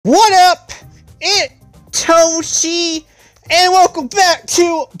Yoshi, and welcome back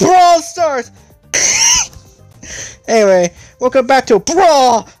to Brawl Stars. Anyway, welcome back to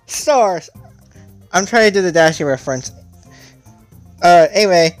Brawl Stars. I'm trying to do the Dashie reference.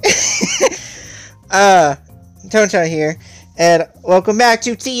 Anyway, Toneshadow here, and welcome back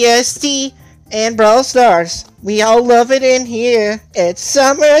to TST and Brawl Stars. We all love it in here. It's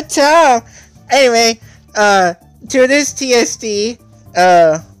summertime. Anyway, to this TST,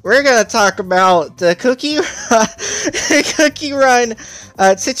 we're gonna talk about the cookie run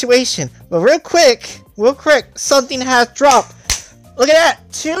situation. But real quick, something has dropped. Look at that!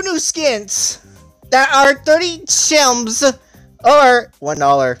 2 new skins that are 30 gems or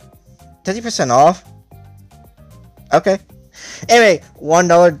 $1. 50% off. Okay. Anyway,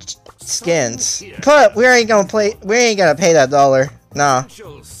 $1 skins. But we ain't gonna pay that dollar. Nah.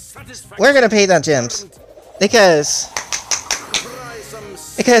 We're gonna pay that gems. Because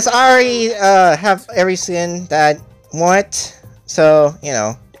I already have every skin that I want. So, you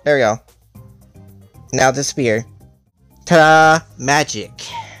know, there we go. Now the spear. Ta-da! Magic.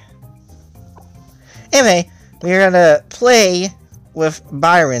 Anyway, we're gonna play with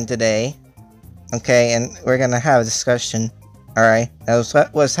Byron today. Okay, and we're gonna have a discussion. Alright, that was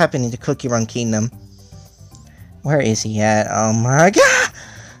what was happening to Cookie Run Kingdom. Where is he at? Oh my god!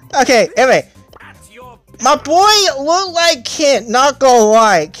 Okay, anyway. My boy looked like Kent, not gonna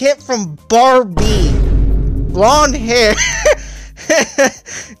lie. Kent from Barbie. Blonde hair.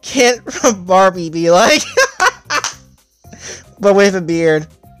 Kent from Barbie be like. But with a beard.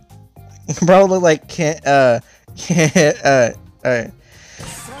 Bro look like Kent, I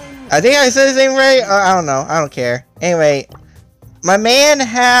think I said his name right? I don't know. I don't care. Anyway, my man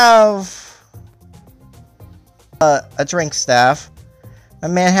have a drink staff. My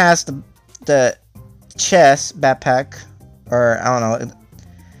man has the chest backpack, or I don't know,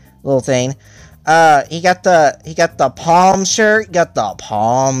 little thing. He got the palm shirt. He got the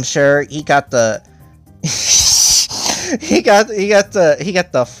he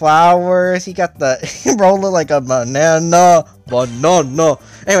got the flowers. He got the bro look like a banana.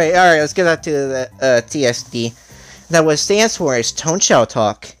 Anyway, all right, let's get back to the TSD. That what stands for is Toneshadow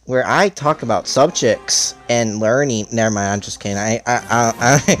Talk, where I talk about subjects and learning. Never mind, I'm just kidding. I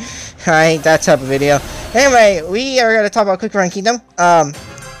ain't that type of video. Anyway, we are gonna talk about Cookie Run Kingdom.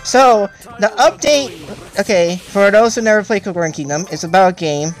 So the update. Okay, for those who never played Cookie Run Kingdom, it's about a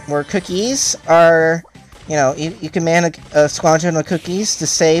game where cookies are, you know, you command a squadron of cookies to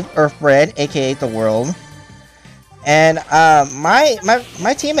save Earth Bread, aka the world. And my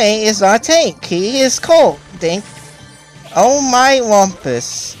teammate is not a tank. He is Colt. Think. Oh my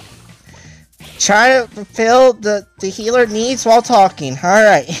Wampus. Try to fulfill the healer needs while talking.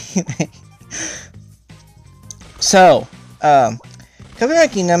 Alright. So, Cookie Run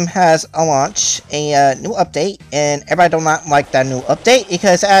Kingdom has a new update, and everybody do not like that new update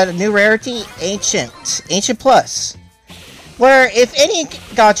because it added a new rarity, Ancient Plus. Where if any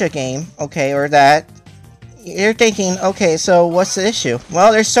gacha game, okay, or that, you're thinking, okay, so what's the issue?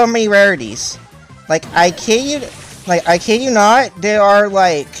 Well, there's so many rarities. Like, I kid you not, there are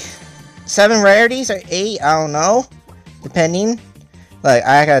like 7 rarities or 8, I don't know, depending. Like,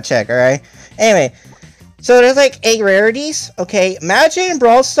 I gotta check, alright? Anyway, so there's like 8 rarities. Okay, imagine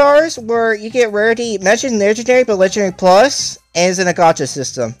Brawl Stars where you get rarity, imagine Legendary but Legendary Plus, and it's in a gacha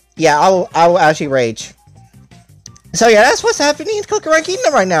system. Yeah, I will actually rage. So yeah, that's what's happening in Cookie Run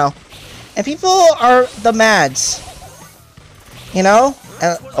Kingdom right now. And people are the mads. You know?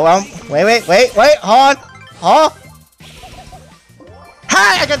 Wait, hold on.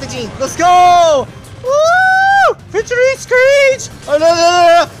 Hi, I got the gene. Let's go! Woo! Victory screech! Oh,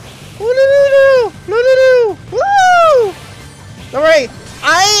 no. Woo! Alright,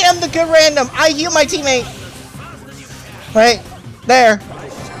 I am the good random. I heal my teammate. Right there.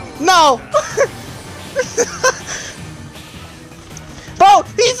 No! Bro,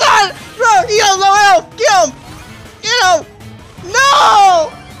 he's on! Bro, he has low health! Get him!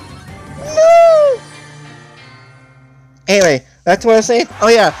 No! Anyway, that's what I was saying. Oh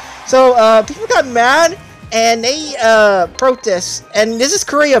yeah. So people got mad and they protest. And this is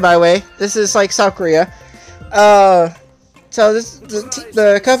Korea, by the way. This is like South Korea. So this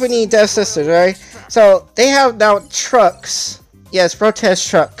the company Dev Sisters, right? So they have now trucks. Yes, protest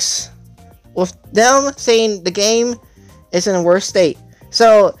trucks. With them saying the game is in a worse state.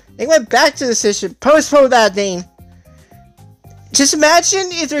 So they went back to the decision, postpone that thing. Just imagine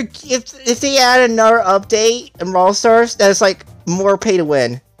if they add another update in Brawl Stars that's like more pay to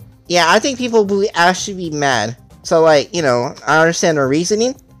win. Yeah, I think people will actually be mad. So like, you know, I understand their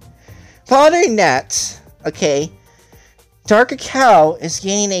reasoning. But other than that, okay, Cacao is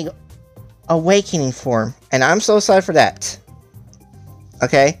getting awakening form, and I'm so excited for that.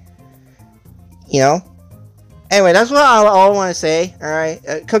 Okay? You know? Anyway, that's what I want to say, alright?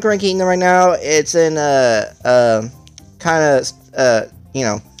 Cooking Kingdom right now, it's in kind of, you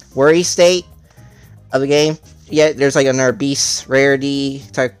know, worry state of the game. Yet, there's like another beast rarity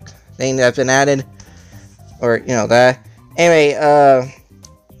type thing that's been added. Or, you know, that. Anyway,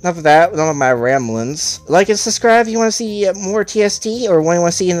 enough of that, enough of my ramblings. Like and subscribe if you want to see more TST, or what you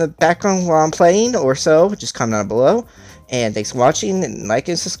want to see in the background while I'm playing, or so. Just comment down below. And thanks for watching, and like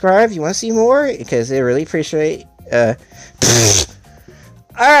and subscribe if you want to see more, because I really appreciate Alright,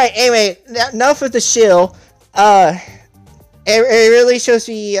 anyway, enough with the shill. It really shows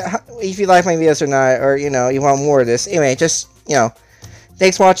me if you like my videos or not, or, you know, you want more of this. Anyway, just, you know,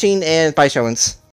 thanks for watching, and bye, showings.